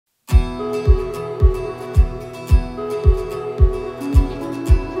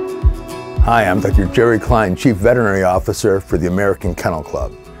Hi, I'm Dr. Jerry Klein, Chief Veterinary Officer for the American Kennel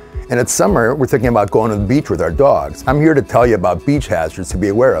Club. And it's summer, we're thinking about going to the beach with our dogs. I'm here to tell you about beach hazards to be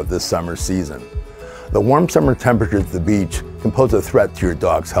aware of this summer season. The warm summer temperatures at the beach can pose a threat to your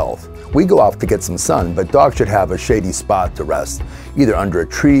dog's health. We go out to get some sun, but dogs should have a shady spot to rest, either under a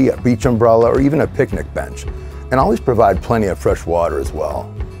tree, a beach umbrella, or even a picnic bench. And always provide plenty of fresh water as well.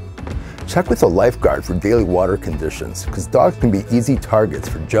 Check with a lifeguard for daily water conditions, because dogs can be easy targets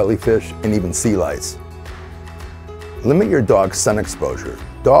for jellyfish and even sea lice. Limit your dog's sun exposure.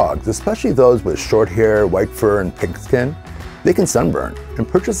 Dogs, especially those with short hair, white fur, and pink skin, they can sunburn, and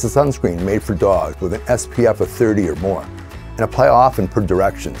purchase a sunscreen made for dogs with an SPF of 30 or more, and apply often per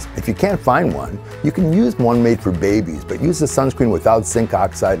directions. If you can't find one, you can use one made for babies, but use the sunscreen without zinc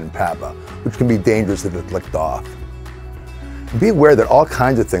oxide and PABA, which can be dangerous if it's licked off. Be aware that all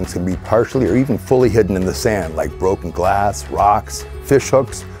kinds of things can be partially or even fully hidden in the sand, like broken glass, rocks, fish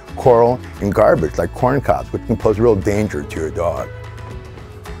hooks, coral, and garbage like corn cobs, which can pose real danger to your dog.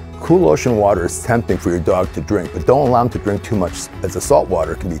 Cool ocean water is tempting for your dog to drink, but don't allow him to drink too much, as the salt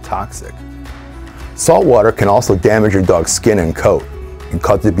water can be toxic. Salt water can also damage your dog's skin and coat and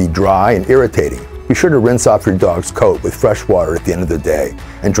cause it to be dry and irritating. Be sure to rinse off your dog's coat with fresh water at the end of the day,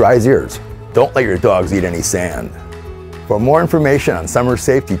 and dry his ears. Don't let your dogs eat any sand. For more information on summer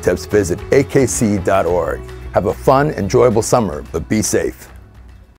safety tips, visit akc.org. Have a fun, enjoyable summer, but be safe.